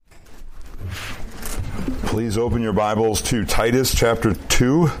Please open your Bibles to Titus chapter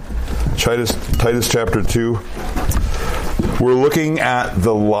 2. Titus chapter 2. We're looking at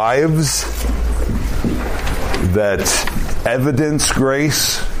the lives that evidence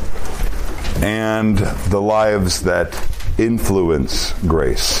grace and the lives that influence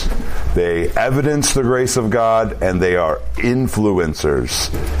grace. They evidence the grace of God and they are influencers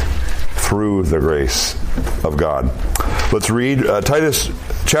through the grace of God. Let's read Titus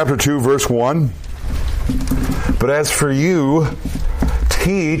chapter 2 verse 1. But as for you,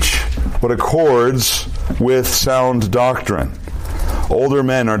 teach what accords with sound doctrine. Older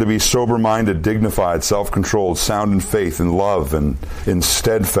men are to be sober-minded, dignified, self-controlled, sound in faith, in love, and in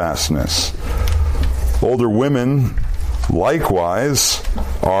steadfastness. Older women, likewise,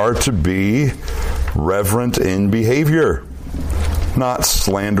 are to be reverent in behavior, not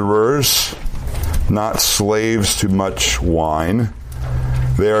slanderers, not slaves to much wine.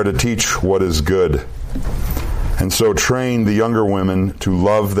 They are to teach what is good. And so train the younger women to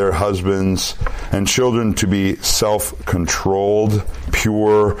love their husbands, and children to be self-controlled,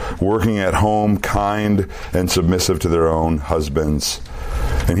 pure, working at home, kind, and submissive to their own husbands.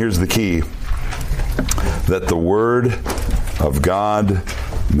 And here's the key: that the word of God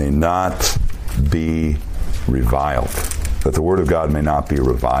may not be reviled. That the word of God may not be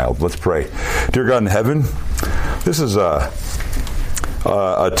reviled. Let's pray. Dear God in heaven, this is a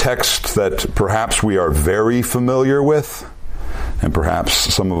text that perhaps we are very familiar with, and perhaps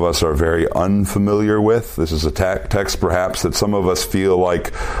some of us are very unfamiliar with. This is a text perhaps that some of us feel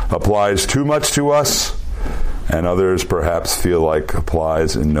like applies too much to us, and others perhaps feel like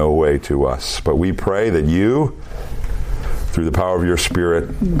applies in no way to us. But we pray that you, through the power of your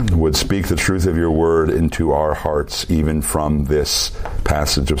Spirit, would speak the truth of your word into our hearts, even from this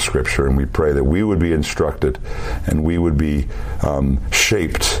passage of Scripture. And we pray that we would be instructed and we would be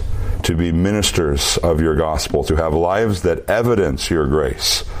shaped to be ministers of your gospel, to have lives that evidence your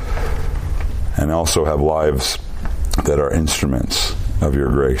grace, and also have lives that are instruments of your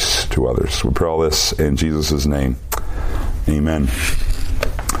grace to others. We pray all this in Jesus' name. Amen.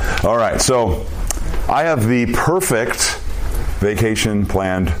 All right, so I have the perfect vacation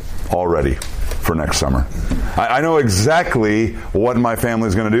planned already for next summer. I know exactly what my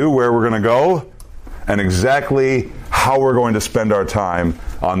family's going to do, where we're going to go, and exactly how we're going to spend our time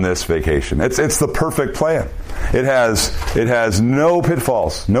on this vacation. It's the perfect plan. It has no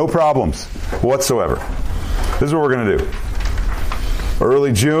pitfalls, no problems whatsoever. This is what we're going to do.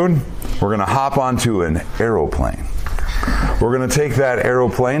 Early June, we're going to hop onto an aeroplane. We're going to take that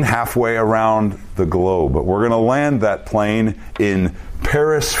aeroplane halfway around the globe. But we're going to land that plane in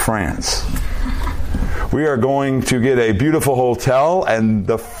Paris, France. We are going to get a beautiful hotel, and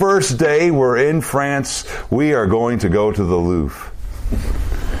the first day we're in France, we are going to go to the Louvre.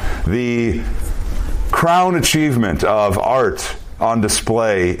 The crown achievement of art on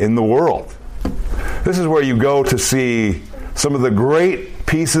display in the world. This is where you go to see some of the great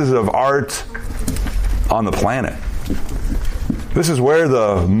pieces of art on the planet. This is where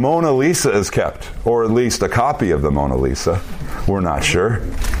the Mona Lisa is kept, or at least a copy of the Mona Lisa. We're not sure.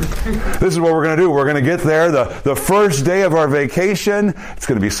 This is what we're going to do. We're going to get there the first day of our vacation. It's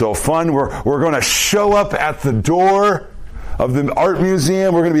going to be so fun. We're going to show up at the door of the art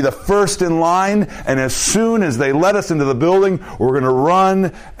museum. We're going to be the first in line, and as soon as they let us into the building, we're going to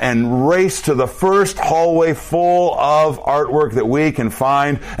run and race to the first hallway full of artwork that we can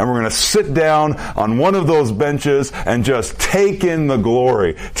find, and we're going to sit down on one of those benches and just take in the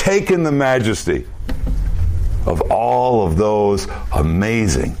glory, take in the majesty of all of those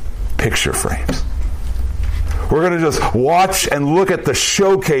amazing picture frames. We're going to just watch and look at the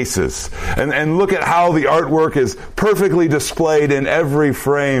showcases and look at how the artwork is perfectly displayed in every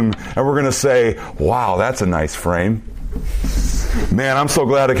frame. And we're going to say, wow, that's a nice frame. Man, I'm so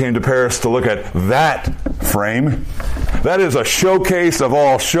glad I came to Paris to look at that frame. That is a showcase of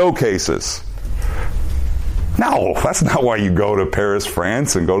all showcases. No, that's not why you go to Paris,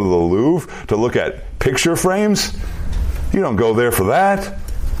 France, and go to the Louvre to look at picture frames. You don't go there for that.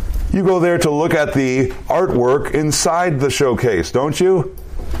 You go there to look at the artwork inside the showcase, don't you?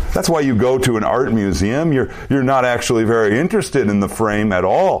 That's why you go to an art museum. You're not actually very interested in the frame at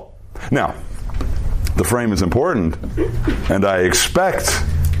all. Now, the frame is important, and I expect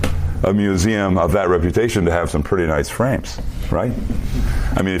a museum of that reputation to have some pretty nice frames, right?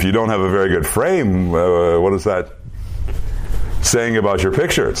 I mean, if you don't have a very good frame, what is that saying about your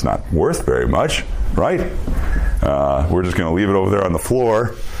picture? It's not worth very much, right? We're just going to leave it over there on the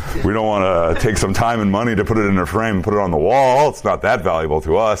floor. We don't want to take some time and money to put it in a frame and put it on the wall. It's not that valuable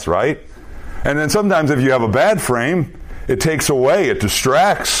to us, right? And then sometimes if you have a bad frame, it takes away, it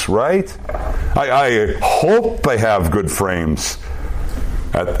distracts, right? I hope they have good frames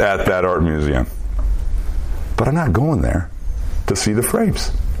at that art museum. But I'm not going there to see the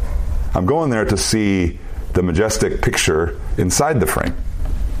frames. I'm going there to see the majestic picture inside the frame.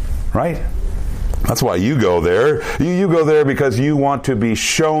 Right? That's why you go there. You go there because you want to be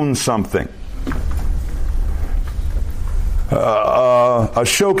shown something. A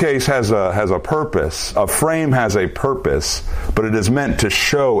showcase has a purpose. A frame has a purpose, but it is meant to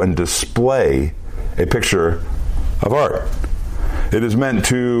show and display a picture of art. It is meant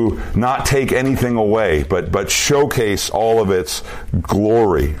to not take anything away, but showcase all of its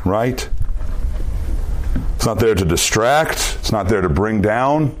glory, right? It's not there to distract. It's not there to bring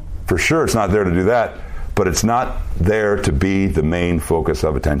down. For sure, it's not there to do that, but it's not there to be the main focus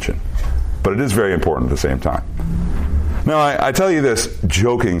of attention. But it is very important at the same time. Now, I tell you this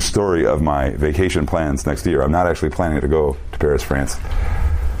joking story of my vacation plans next year. I'm not actually planning to go to Paris, France.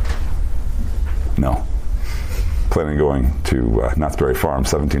 No. Planning on going to Knott's Berry Farm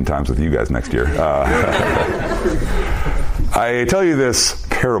 17 times with you guys next year. I tell you this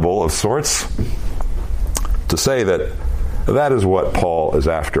parable of sorts to say that is what Paul is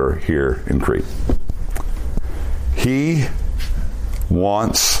after here in Crete. He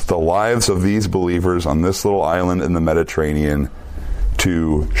wants the lives of these believers on this little island in the Mediterranean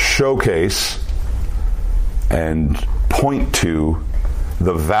to showcase and point to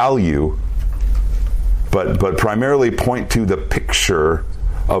the value, but primarily point to the picture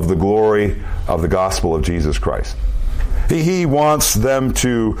of the glory of the gospel of Jesus Christ. He wants them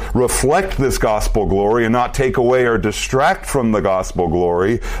to reflect this gospel glory and not take away or distract from the gospel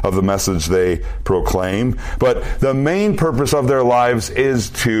glory of the message they proclaim. But the main purpose of their lives is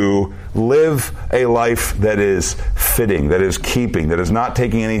to live a life that is fitting, that is keeping, that is not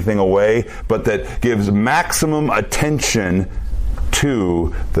taking anything away, but that gives maximum attention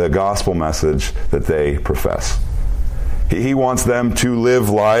to the gospel message that they profess. He wants them to live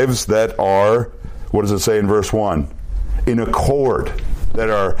lives that are, what does it say in verse 1? In accord,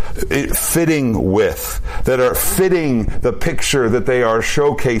 that are fitting with, that are fitting the picture that they are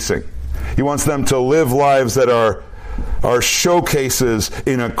showcasing. He wants them to live lives that are showcases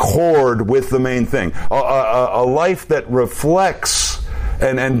in accord with the main thing. A life that reflects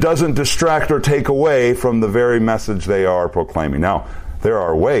and doesn't distract or take away from the very message they are proclaiming. Now, there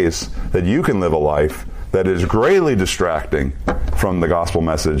are ways that you can live a life that is greatly distracting from the gospel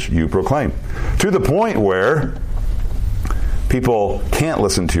message you proclaim, to the point where people can't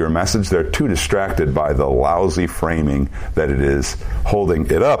listen to your message. They're too distracted by the lousy framing that it is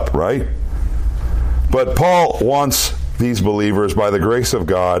holding it up, right? But Paul wants these believers, by the grace of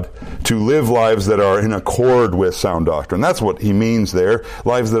God, to live lives that are in accord with sound doctrine. That's what he means there.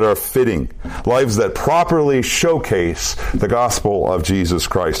 Lives that are fitting. Lives that properly showcase the gospel of Jesus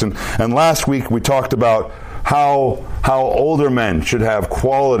Christ. And last week we talked about how older men should have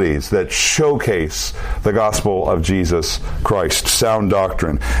qualities that showcase the gospel of Jesus Christ, sound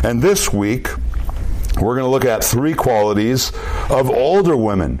doctrine. And this week, we're going to look at 3 qualities of older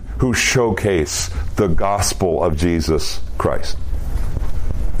women who showcase the gospel of Jesus Christ.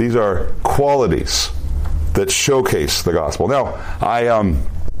 These are qualities that showcase the gospel. Now, I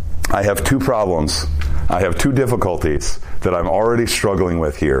have 2 problems. I have 2 difficulties that I'm already struggling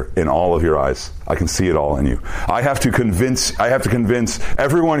with here in all of your eyes. I can see it all in you. I have to convince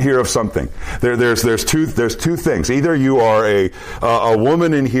everyone here of something. There's two things. Either you are a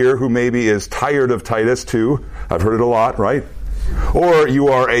woman in here who maybe is tired of Titus 2. I've heard it a lot, right? Or you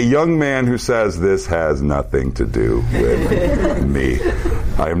are a young man who says, this has nothing to do with me.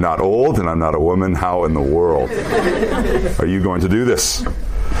 I am not old and I'm not a woman. How in the world are you going to do this?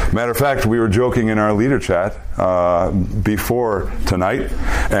 Matter of fact, we were joking in our leader chat before tonight,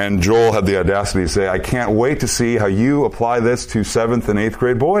 and Joel had the audacity to say, I can't wait to see how you apply this to 7th and 8th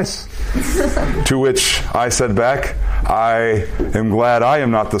grade boys. To which I said back, I am glad I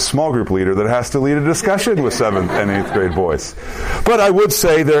am not the small group leader that has to lead a discussion with 7th and 8th grade boys. But I would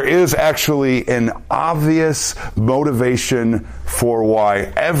say there is actually an obvious motivation for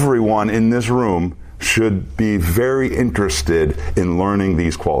why everyone in this room should be very interested in learning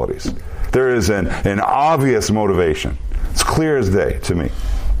these qualities. There is an obvious motivation. It's clear as day to me.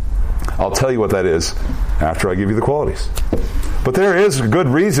 I'll tell you what that is after I give you the qualities. But there is a good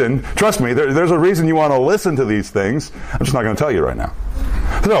reason. Trust me, there's a reason you want to listen to these things. I'm just not going to tell you right now.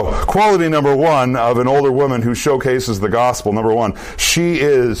 So, quality number 1 of an older woman who showcases the gospel. Number 1, she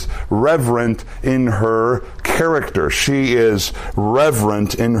is reverent in her character. She is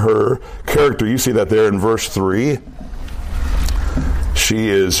reverent in her character. You see that there in verse 3. She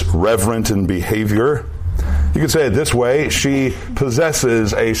is reverent in behavior. You could say it this way: she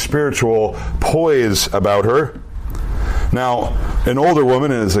possesses a spiritual poise about her. Now, an older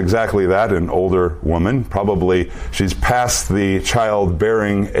woman is exactly that, an older woman. Probably she's past the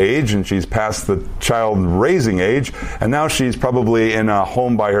childbearing age and she's past the child-raising age, and now she's probably in a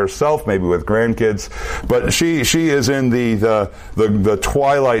home by herself, maybe with grandkids. But she is in the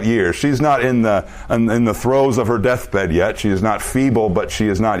twilight years. She's not in the throes of her deathbed yet. She is not feeble, but she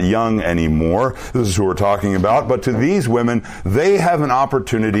is not young anymore. This is who we're talking about. But to these women, they have an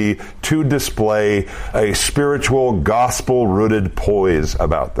opportunity to display a spiritual, gospel-rooted poise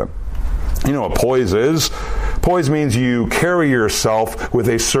about them. You know what poise is? Poise means you carry yourself with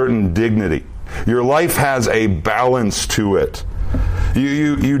a certain dignity. Your life has a balance to it.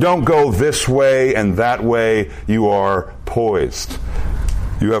 You don't go this way and that way. You are poised.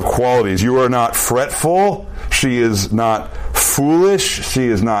 You have qualities. You are not fretful. She is not foolish. She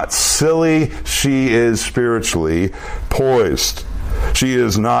is not silly. She is spiritually poised. She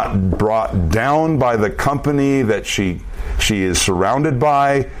is not brought down by the company that she is surrounded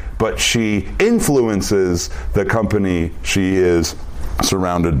by, but she influences the company she is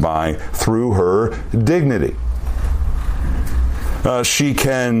surrounded by through her dignity. She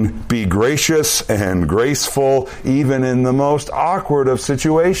can be gracious and graceful even in the most awkward of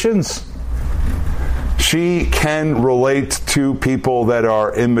situations. She can relate to people that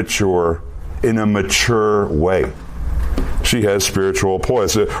are immature in a mature way. She has spiritual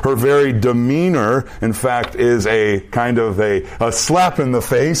poise. Her very demeanor, in fact, is a kind of a slap in the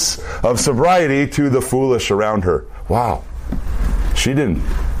face of sobriety to the foolish around her. Wow. She didn't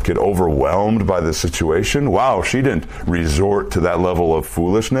get overwhelmed by the situation. Wow, she didn't resort to that level of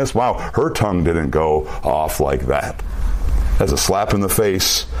foolishness. Wow, her tongue didn't go off like that. As a slap in the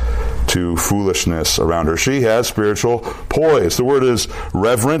face to foolishness around her. She has spiritual poise. The word is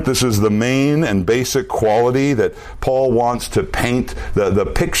reverent. This is the main and basic quality that Paul wants to paint. The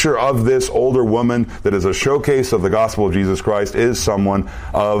picture of this older woman that is a showcase of the gospel of Jesus Christ is someone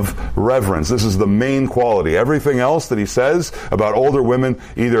of reverence. This is the main quality. Everything else that he says about older women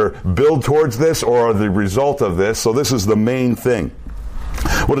either build towards this or are the result of this. So this is the main thing.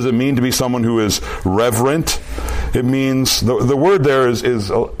 What does it mean to be someone who is reverent? It means, the word there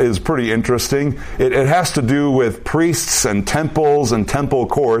is pretty interesting. It has to do with priests and temples and temple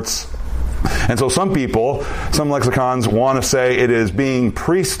courts. And so some lexicons want to say it is being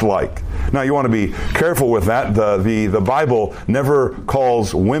priest-like. Now you want to be careful with that. The Bible never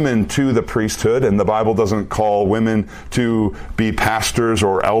calls women to the priesthood, and the Bible doesn't call women to be pastors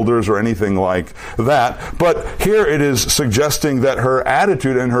or elders or anything like that. But here it is suggesting that her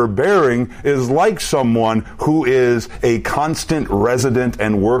attitude and her bearing is like someone who is a constant resident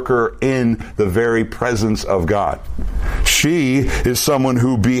and worker in the very presence of God. She is someone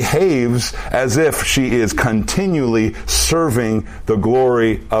who behaves as if she is continually serving the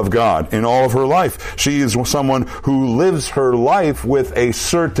glory of God in all of her life. She is someone who lives her life with a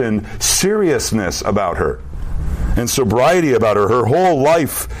certain seriousness about her and sobriety about her. Her whole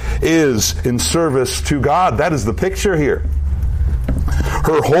life is in service to God. That is the picture here.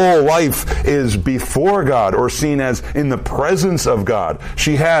 Her whole life is before God, or seen as in the presence of God.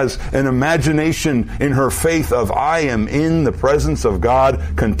 She has an imagination in her faith of, I am in the presence of God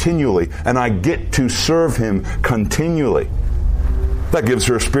continually, and I get to serve Him continually. That gives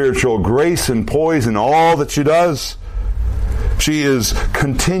her spiritual grace and poise in all that she does. She is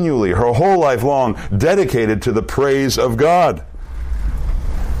continually, her whole life long, dedicated to the praise of God.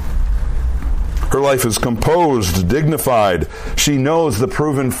 Her life is composed, dignified. She knows the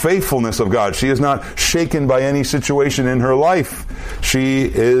proven faithfulness of God. She is not shaken by any situation in her life. She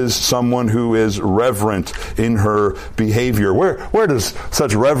is someone who is reverent in her behavior. Where does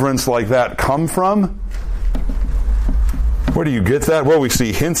such reverence like that come from? Where do you get that? Well, we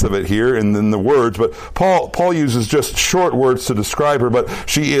see hints of it here in the words, but Paul uses just short words to describe her, but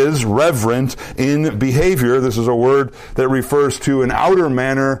she is reverent in behavior. This is a word that refers to an outer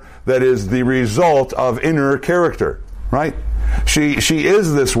manner that is the result of inner character, right? She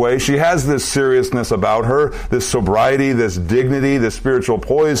is this way. She has this seriousness about her, this sobriety, this dignity, this spiritual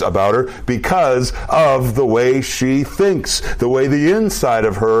poise about her because of the way she thinks, the way the inside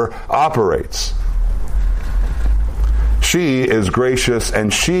of her operates. She is gracious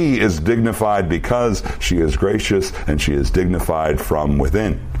and she is dignified because she is gracious and she is dignified from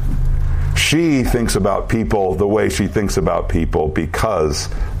within. She thinks about people the way she thinks about people because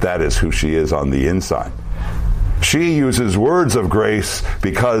that is who she is on the inside. She uses words of grace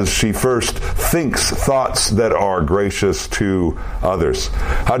because she first thinks thoughts that are gracious to others.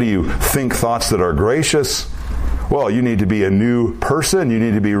 How do you think thoughts that are gracious? Well, you need to be a new person. You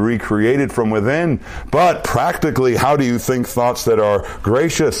need to be recreated from within. But practically, how do you think thoughts that are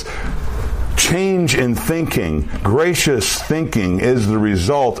gracious? Change in thinking, gracious thinking, is the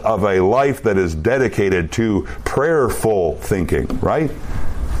result of a life that is dedicated to prayerful thinking, right?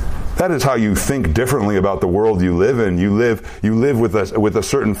 That is how you think differently about the world you live in. You live with a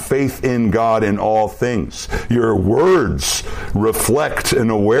certain faith in God in all things. Your words reflect an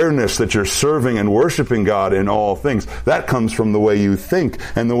awareness that you're serving and worshiping God in all things. That comes from the way you think,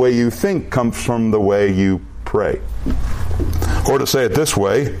 and the way you think comes from the way you pray. Or to say it this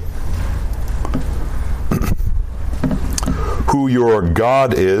way, who your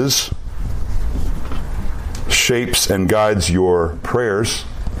God is shapes and guides your prayers.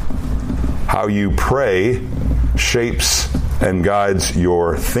 How you pray shapes and guides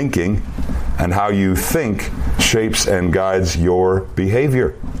your thinking, and how you think shapes and guides your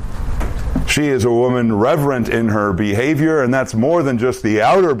behavior. She is a woman reverent in her behavior, and that's more than just the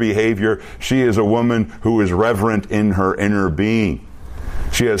outer behavior. She is a woman who is reverent in her inner being.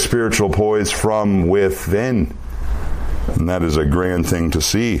 She has spiritual poise from within, and that is a grand thing to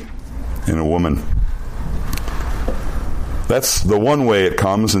see in a woman. That's the one way it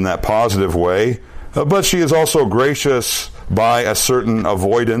comes, in that positive way. But she is also gracious by a certain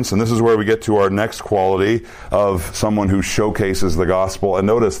avoidance. And this is where we get to our next quality of someone who showcases the gospel. And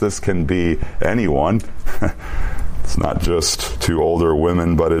notice this can be anyone. It's not just to older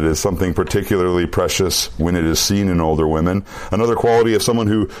women, but it is something particularly precious when it is seen in older women. Another quality of someone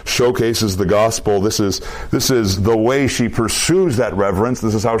who showcases the gospel, this is the way she pursues that reverence.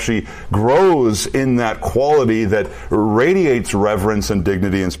 This is how she grows in that quality that radiates reverence and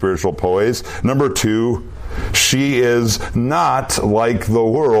dignity and spiritual poise. Number 2, she is not like the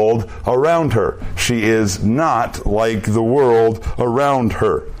world around her. She is not like the world around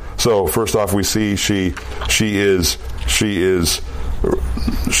her. So first off, we see she is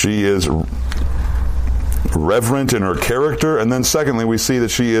reverent in her character, and then secondly, we see that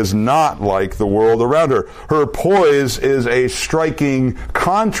she is not like the world around her. Her poise is a striking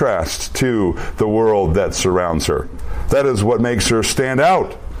contrast to the world that surrounds her. That is what makes her stand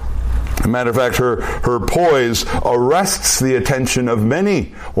out. As a matter of fact, her poise arrests the attention of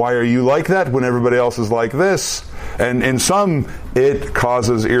many. Why are you like that when everybody else is like this? And in some, it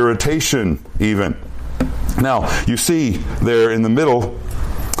causes irritation even. Now, you see there in the middle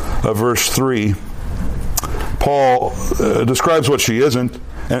of verse 3, Paul describes what she isn't.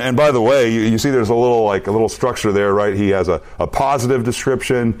 And by the way, you see there's a little structure there, right? He has a positive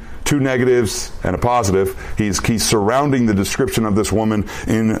description, 2 negatives, and a positive. He's surrounding the description of this woman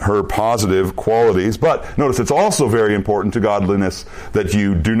in her positive qualities. But notice it's also very important to godliness that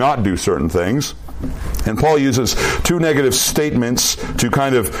you do not do certain things. And Paul uses 2 negative statements to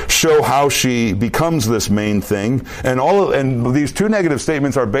kind of show how she becomes this main thing. And these 2 negative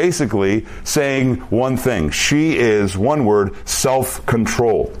statements are basically saying one thing. She is, one word,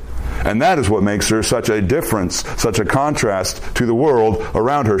 self-control. And that is what makes her such a difference, such a contrast to the world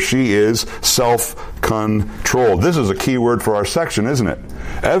around her. She is self-control. This is a key word for our section, isn't it?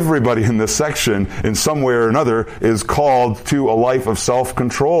 Everybody in this section, in some way or another, is called to a life of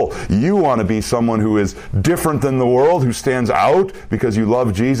self-control. You want to be someone who is different than the world, who stands out because you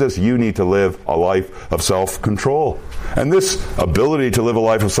love Jesus. You need to live a life of self-control. And this ability to live a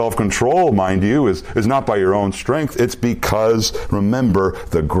life of self-control, mind you, is not by your own strength. It's because, remember,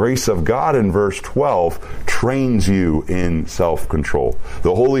 the grace of God in verse 12 trains you in self-control.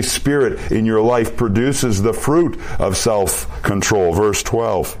 The Holy Spirit in your life produces the fruit of self-control. Verse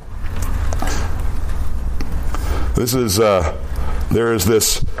 12. There's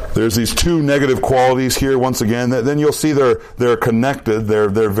these 2 negative qualities here once again. Then you'll see they're connected.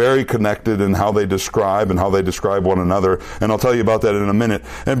 They're very connected in how they describe one another. And I'll tell you about that in a minute.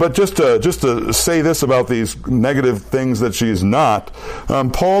 But just to say this about these negative things that she's not,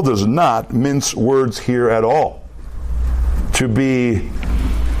 Paul does not mince words here at all. To be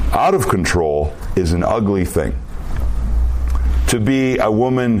out of control is an ugly thing. To be a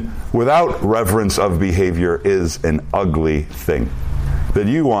woman without reverence of behavior is an ugly thing that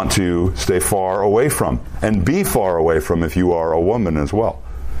you want to stay far away from and be far away from if you are a woman as well.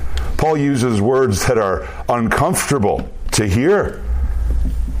 Paul uses words that are uncomfortable to hear,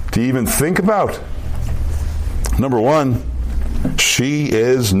 to even think about. Number 1, she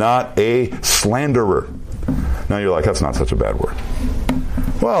is not a slanderer. Now you're like, that's not such a bad word.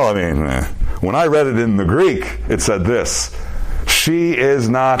 Well, I mean, when I read it in the Greek, it said this: she is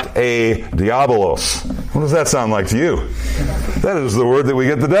not a diabolos. What does that sound like to you? That is the word that we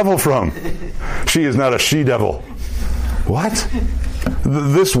get the devil from. She is not a she-devil. What?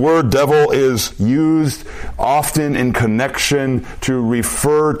 This word devil is used often in connection to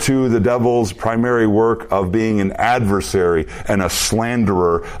refer to the devil's primary work of being an adversary and a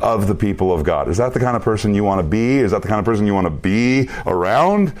slanderer of the people of God. Is that the kind of person you want to be? Is that the kind of person you want to be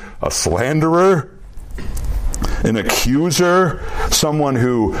around? A slanderer? An accuser? Someone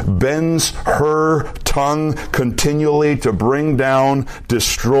who bends her tongue continually to bring down,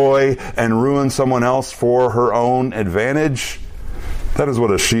 destroy, and ruin someone else for her own advantage? That is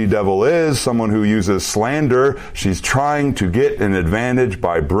what a she-devil is, someone who uses slander. She's trying to get an advantage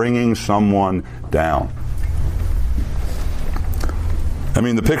by bringing someone down. I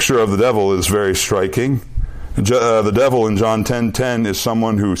mean, the picture of the devil is very striking. The devil in John 10:10 is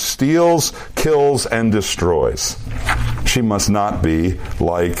someone who steals, kills, and destroys. She must not be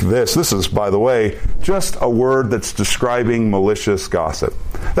like this. This is, by the way, just a word that's describing malicious gossip.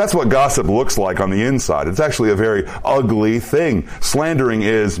 That's what gossip looks like on the inside. It's actually a very ugly thing. Slandering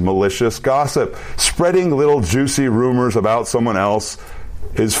is malicious gossip. Spreading little juicy rumors about someone else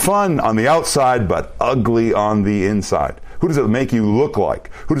is fun on the outside, but ugly on the inside. Who does it make you look like?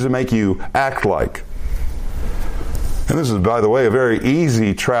 Who does it make you act like? And this is, by the way, a very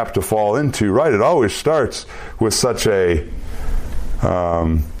easy trap to fall into, right? It always starts with such a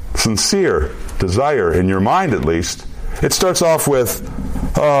sincere desire, in your mind at least. It starts off with,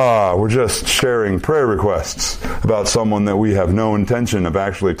 we're just sharing prayer requests about someone that we have no intention of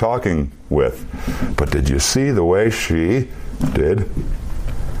actually talking with. But did you see the way she did?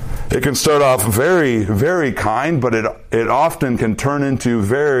 It can start off very, very kind, but it often can turn into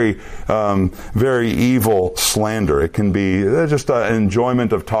very, very evil slander. It can be just an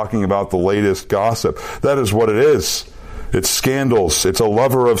enjoyment of talking about the latest gossip. That is what it is. It's scandals. It's a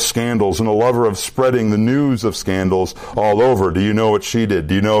lover of scandals and a lover of spreading the news of scandals all over. Do you know what she did?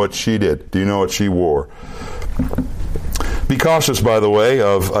 Do you know what she did? Do you know what she wore? Be cautious, by the way,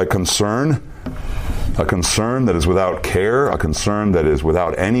 of a concern that is without care, a concern that is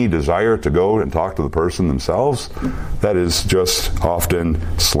without any desire to go and talk to the person themselves. That is just often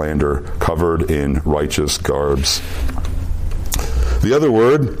slander covered in righteous garbs. The other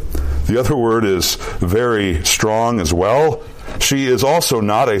word is very strong as well. She is also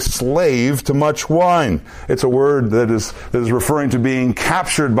not a slave to much wine. It's a word that is referring to being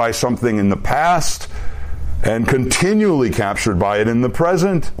captured by something in the past and continually captured by it in the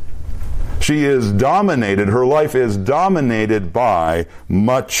present. She is dominated, her life is dominated by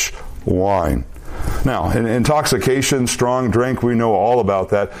much wine. Now, in intoxication, strong drink, we know all about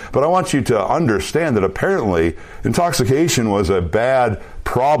that. But I want you to understand that apparently intoxication was a bad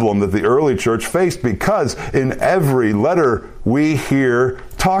problem that the early church faced, because in every letter we hear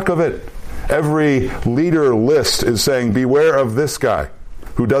talk of it. Every leader list is saying, beware of this guy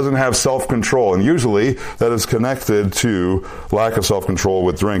who doesn't have self-control. And usually that is connected to lack of self-control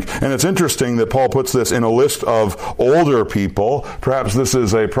with drink. And it's interesting that Paul puts this in a list of older people. Perhaps this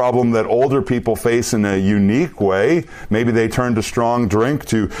is a problem that older people face in a unique way. Maybe they turn to strong drink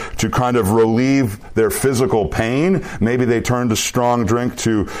to kind of relieve their physical pain. Maybe they turn to strong drink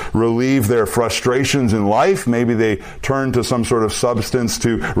to relieve their frustrations in life. Maybe they turn to some sort of substance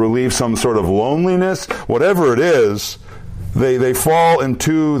to relieve some sort of loneliness. Whatever it is, They fall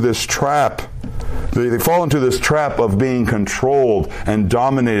into this trap. They fall into this trap of being controlled and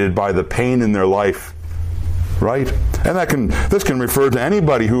dominated by the pain in their life. Right? And this can refer to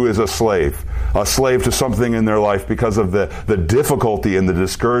anybody who is a slave to something in their life because of the difficulty and the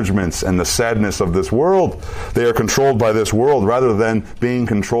discouragements and the sadness of this world. They are controlled by this world rather than being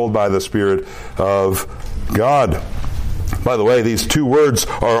controlled by the Spirit of God. By the way, these two words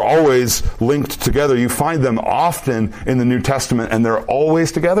are always linked together. You find them often in the New Testament, and they're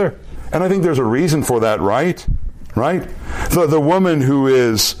always together. And I think there's a reason for that, right? Right? The woman who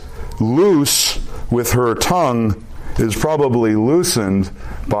is loose with her tongue is probably loosened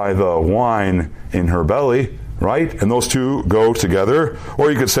by the wine in her belly, right? And those two go together.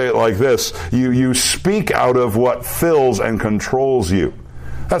 Or you could say it like this: you speak out of what fills and controls you.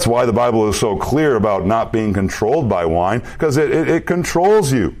 That's why the Bible is so clear about not being controlled by wine, because it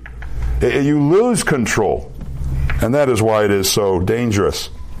controls you. You lose control. And that is why it is so dangerous.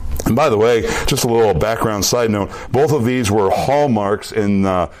 And by the way, just a little background side note, both of these were hallmarks in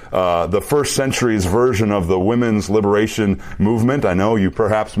the first century's version of the women's liberation movement. I know you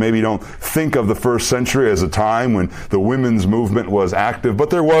perhaps maybe don't think of the first century as a time when the women's movement was active, but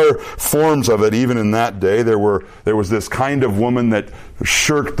there were forms of it even in that day. There was this kind of woman that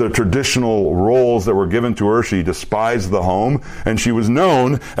shirked the traditional roles that were given to her. She despised the home, and she was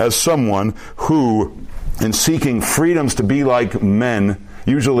known as someone who, in seeking freedoms to be like men,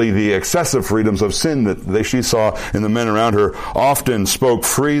 Usually the excessive freedoms of sin that she saw in the men around her, often spoke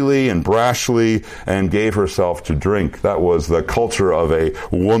freely and brashly and gave herself to drink. That was the culture of a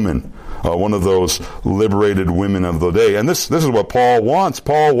woman. One of those liberated women of the day. And this is what Paul wants.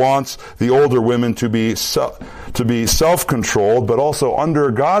 Paul wants the older women to be self-controlled, but also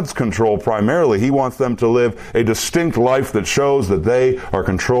under God's control primarily. He wants them to live a distinct life that shows that they are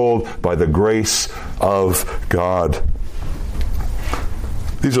controlled by the grace of God.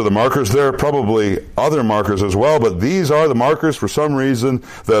 These are the markers. There are probably other markers as well, but these are the markers for some reason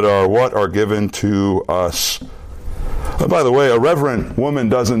that are what are given to us. By the way, a reverent woman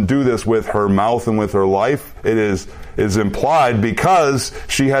doesn't do this with her mouth and with her life. It is implied because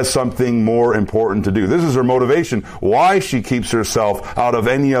she has something more important to do. This is her motivation, why she keeps herself out of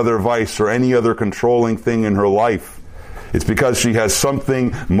any other vice or any other controlling thing in her life. It's because she has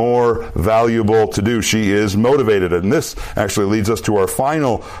something more valuable to do. She is motivated. And this actually leads us to our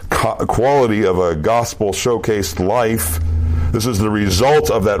final quality of a gospel-showcased life. This is the result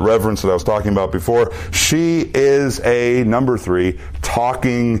of that reverence that I was talking about before. She is a, number 3,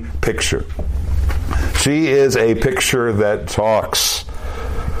 talking picture. She is a picture that talks.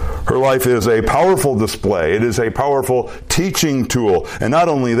 Her life is a powerful display. It is a powerful teaching tool. And not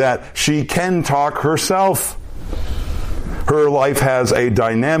only that, she can talk herself. Her life has a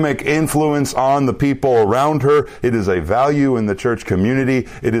dynamic influence on the people around her. It is a value in the church community.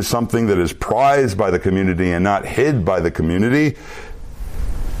 It is something that is prized by the community and not hid by the community.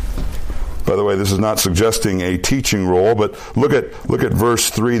 By the way, this is not suggesting a teaching role, but look at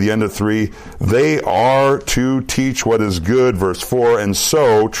verse 3, the end of 3. They are to teach what is good, verse 4, and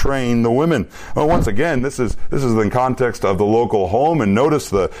so train the women. Well, once again, this is in context of the local home, and notice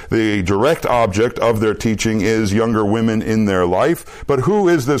the direct object of their teaching is younger women in their life. But who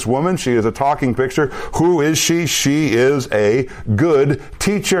is this woman? She is a talking picture. Who is she? She is a good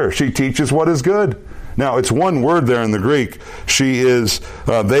teacher. She teaches what is good. Now, it's one word there in the Greek.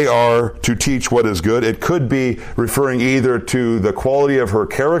 They are to teach what is good. It could be referring either to the quality of her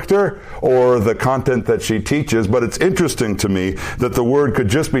character or the content that she teaches, but it's interesting to me that the word could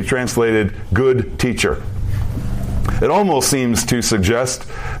just be translated good teacher. It almost seems to suggest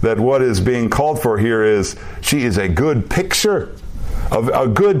that what is being called for here is she is a good picture. A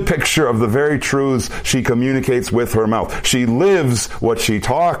good picture of the very truths she communicates with her mouth. She lives what she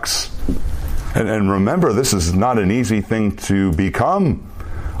talks. And remember, this is not an easy thing to become.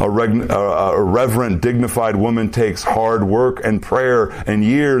 A reverent, dignified woman takes hard work and prayer and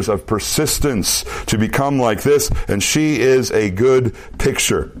years of persistence to become like this, and she is a good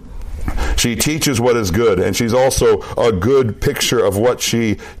picture. She teaches what is good, and she's also a good picture of what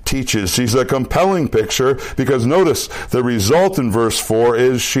she teaches. She's a compelling picture because notice the result in verse 4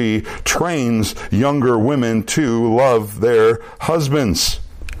 is she trains younger women to love their husbands.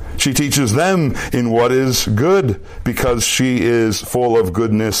 She teaches them in what is good because she is full of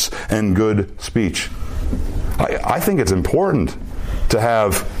goodness and good speech. I think it's important to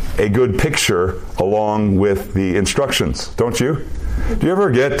have a good picture along with the instructions, don't you? Do you ever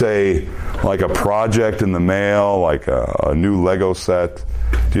get a project in the mail, like a new Lego set?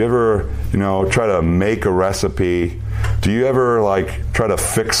 Do you ever, try to make a recipe? Do you ever try to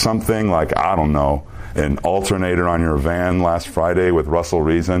fix something an alternator on your van last Friday with Russell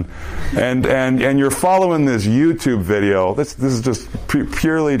Reason, and you're following this YouTube video. This is just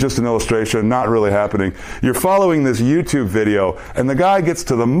purely just an illustration, not really happening. You're following this YouTube video, and the guy gets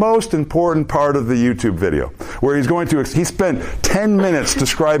to the most important part of the YouTube video, where he spent 10 minutes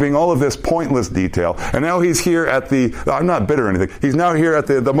describing all of this pointless detail, and now he's here at I'm not bitter or anything, he's now here at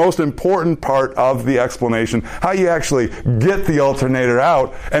the most important part of the explanation, how you actually get the alternator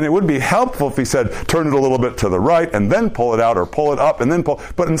out. And it would be helpful if he said, turn it a little bit to the right and then pull it out, or pull it up and then pull.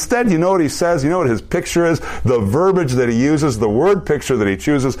 But instead, you know what he says? You know what his picture is? The verbiage that he uses, the word picture that he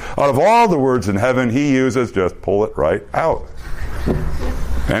chooses, out of all the words in heaven, he uses just pull it right out.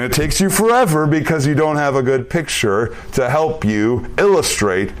 And it takes you forever because you don't have a good picture to help you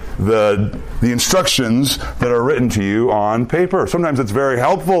illustrate the instructions that are written to you on paper. Sometimes it's very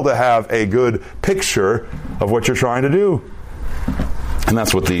helpful to have a good picture of what you're trying to do. And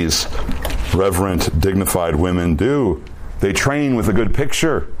that's what these reverent, dignified women do. They train with a good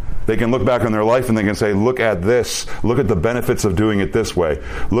picture. They can look back on their life and they can say, look at this. Look at the benefits of doing it this way.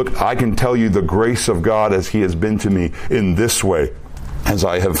 Look, I can tell you the grace of God as He has been to me in this way, as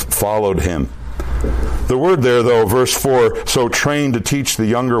I have followed Him. The word there, though, verse 4, so trained to teach the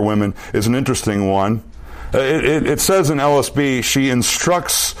younger women, is an interesting one. It says in LSB, she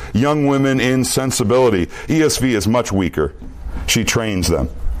instructs young women in sensibility. ESV is much weaker. She trains them.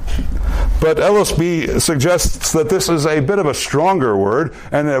 But LSB suggests that this is a bit of a stronger word,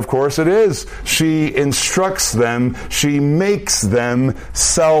 and of course it is. She instructs them, she makes them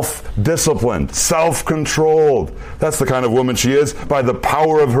self-disciplined, self-controlled. That's the kind of woman she is, by the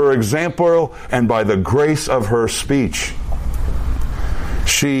power of her example and by the grace of her speech.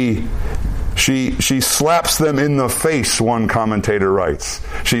 She slaps them in the face, one commentator writes.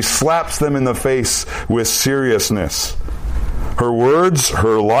 She slaps them in the face with seriousness. Her words,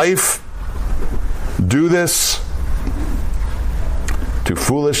 her life, do this to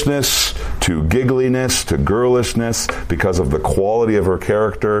foolishness, to giggliness, to girlishness, because of the quality of her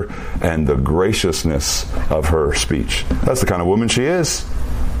character and the graciousness of her speech. That's the kind of woman she is.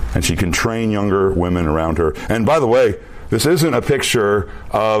 And she can train younger women around her. And by the way, this isn't a picture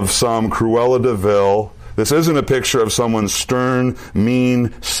of some Cruella de Vil. This isn't a picture of someone stern,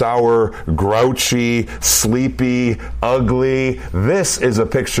 mean, sour, grouchy, sleepy, ugly. This is a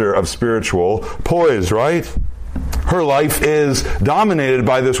picture of spiritual poise, right? Her life is dominated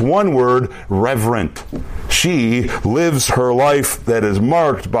by this one word, reverent. She lives her life that is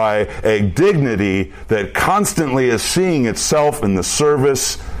marked by a dignity that constantly is seeing itself in the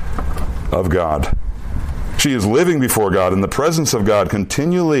service of God. She is living before God in the presence of God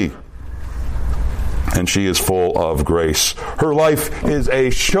continually. And she is full of grace. Her life is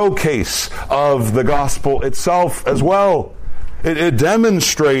a showcase of the gospel itself as well. It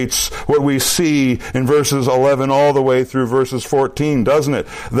demonstrates what we see in verses 11 all the way through verses 14, doesn't it?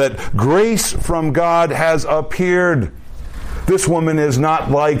 That grace from God has appeared. This woman is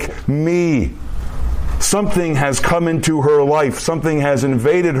not like me. Something has come into her life. Something has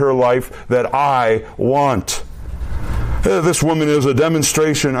invaded her life that I want. This woman is a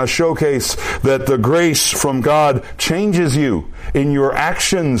demonstration, a showcase that the grace from God changes you in your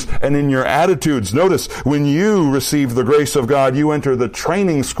actions and in your attitudes. Notice, when you receive the grace of God, you enter the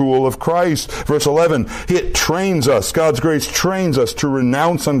training school of Christ. Verse 11, it trains us, God's grace trains us to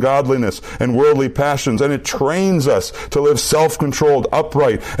renounce ungodliness and worldly passions, and it trains us to live self-controlled,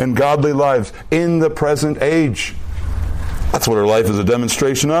 upright, and godly lives in the present age. That's what her life is a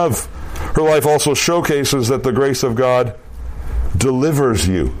demonstration of. Her life also showcases that the grace of God delivers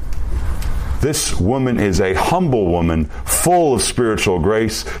you. This woman is a humble woman, full of spiritual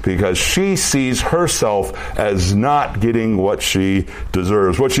grace, because she sees herself as not getting what she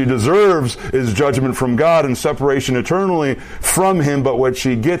deserves. What she deserves is judgment from God and separation eternally from Him, but what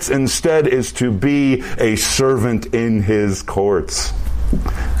she gets instead is to be a servant in His courts.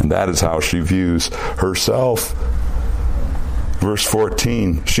 And that is how she views herself. Verse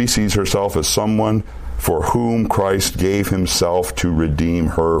 14, she sees herself as someone for whom Christ gave Himself to redeem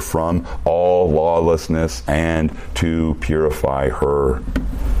her from all lawlessness and to purify her.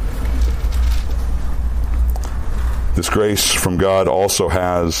 This grace from God also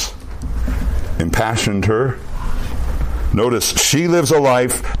has impassioned her. Notice, she lives a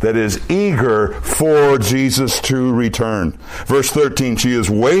life that is eager for Jesus to return. Verse 13, she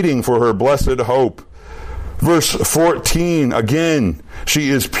is waiting for her blessed hope. Verse 14, again, she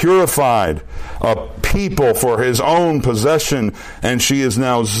is purified, a people for His own possession, and she is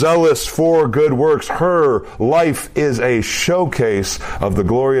now zealous for good works. Her life is a showcase of the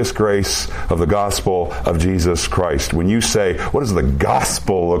glorious grace of the gospel of Jesus Christ. When you say, what does the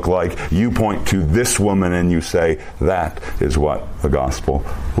gospel look like? You point to this woman and you say, that is what the gospel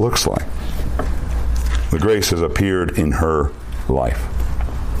looks like. The grace has appeared in her life.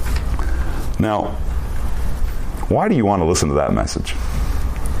 Now, why do you want to listen to that message?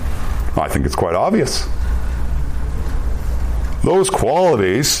 I think it's quite obvious. Those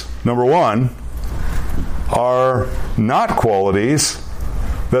qualities, number one, are not qualities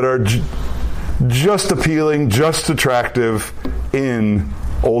that are just appealing, just attractive in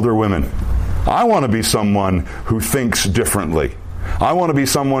older women. I want to be someone who thinks differently. I want to be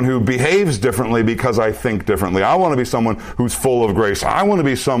someone who behaves differently because I think differently. I want to be someone who's full of grace. I want to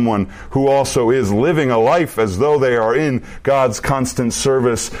be someone who also is living a life as though they are in God's constant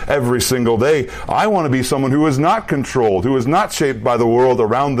service every single day. I want to be someone who is not controlled, who is not shaped by the world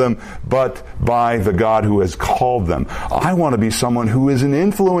around them, but by the God who has called them. I want to be someone who is an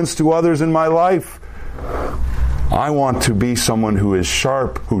influence to others in my life. I want to be someone who is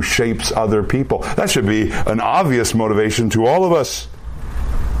sharp, who shapes other people. That should be an obvious motivation to all of us.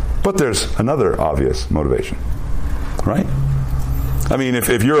 But there's another obvious motivation, right? I mean, if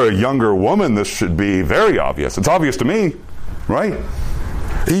you're a younger woman, this should be very obvious. It's obvious to me, right?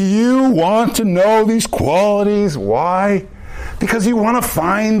 You want to know these qualities. Why? Because you want to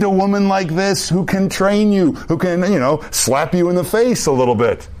find a woman like this who can train you, who can, slap you in the face a little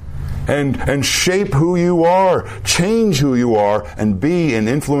bit. and shape who you are, change who you are, and be an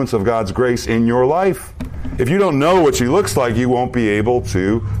influence of God's grace in your life. If you don't know what she looks like, you won't be able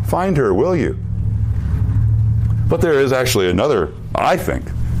to find her, will you? But there is actually another, I think,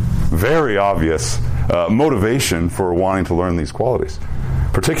 very obvious motivation for wanting to learn these qualities,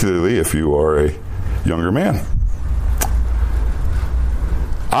 particularly if you are a younger man.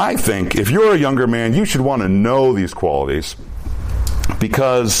 I think if you're a younger man, you should want to know these qualities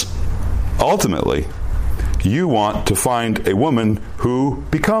because ultimately you want to find a woman who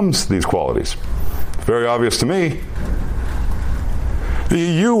becomes these qualities. It's very obvious to me.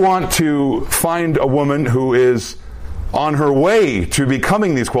 You want to find a woman who is on her way to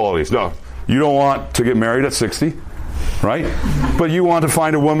becoming these qualities. No, you don't want to get married at 60, right? But you want to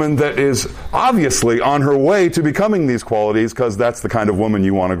find a woman that is obviously on her way to becoming these qualities because that's the kind of woman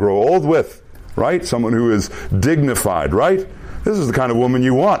you want to grow old with, right? Someone who is dignified, right? This is the kind of woman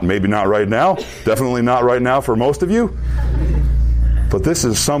you want. Maybe not right now. Definitely not right now for most of you. But this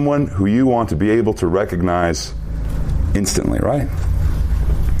is someone who you want to be able to recognize instantly, right?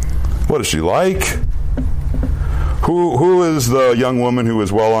 What is she like? Who is the young woman who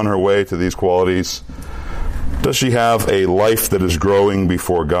is well on her way to these qualities? Does she have a life that is growing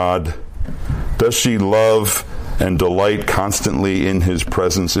before God? Does she love and delight constantly in His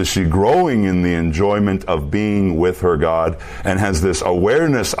presence? Is she growing in the enjoyment of being with her God and has this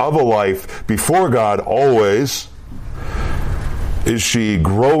awareness of a life before God always? Is she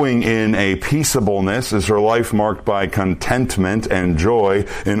growing in a peaceableness? Is her life marked by contentment and joy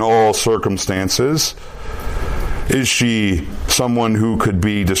in all circumstances? Is she someone who could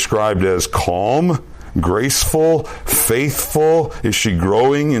be described as calm, graceful, faithful? Is she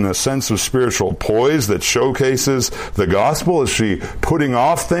growing in a sense of spiritual poise that showcases the gospel? Is she putting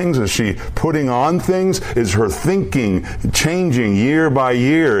off things? Is she putting on things? Is her thinking changing year by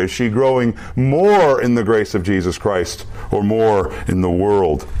year? Is she growing more in the grace of Jesus Christ or more in the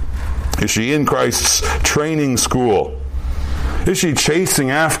world? Is she in Christ's training school? Is she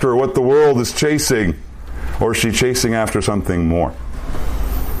chasing after what the world is chasing? Or is she chasing after something more?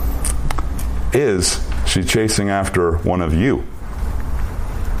 Is she chasing after one of you?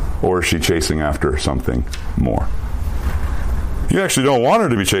 Or is she chasing after something more? You actually don't want her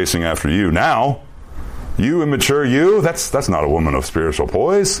to be chasing after you now. You immature you, that's not a woman of spiritual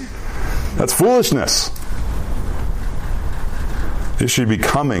poise. That's foolishness. Is she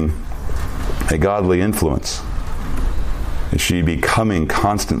becoming a godly influence? Is she becoming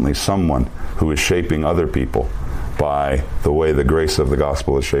constantly someone who is shaping other people by the way the grace of the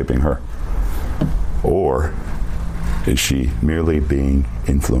gospel is shaping her? Or is she merely being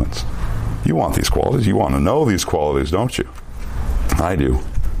influenced? You want these qualities. You want to know these qualities, don't you? I do.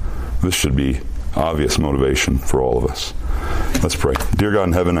 This should be obvious motivation for all of us. Let's pray. Dear God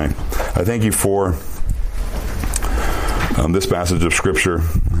in heaven, I thank you for this passage of Scripture,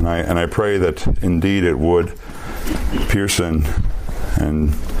 and I pray that indeed it would pierce in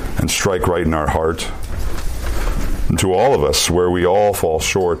and strike right in our heart. And to all of us, where we all fall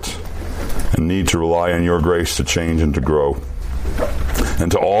short and need to rely on your grace to change and to grow.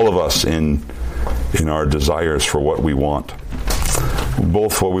 And to all of us in our desires for what we want,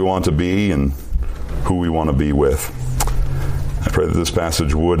 both what we want to be and who we want to be with. I pray that this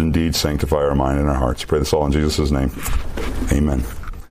passage would indeed sanctify our mind and our hearts. I pray this all in Jesus' name. Amen.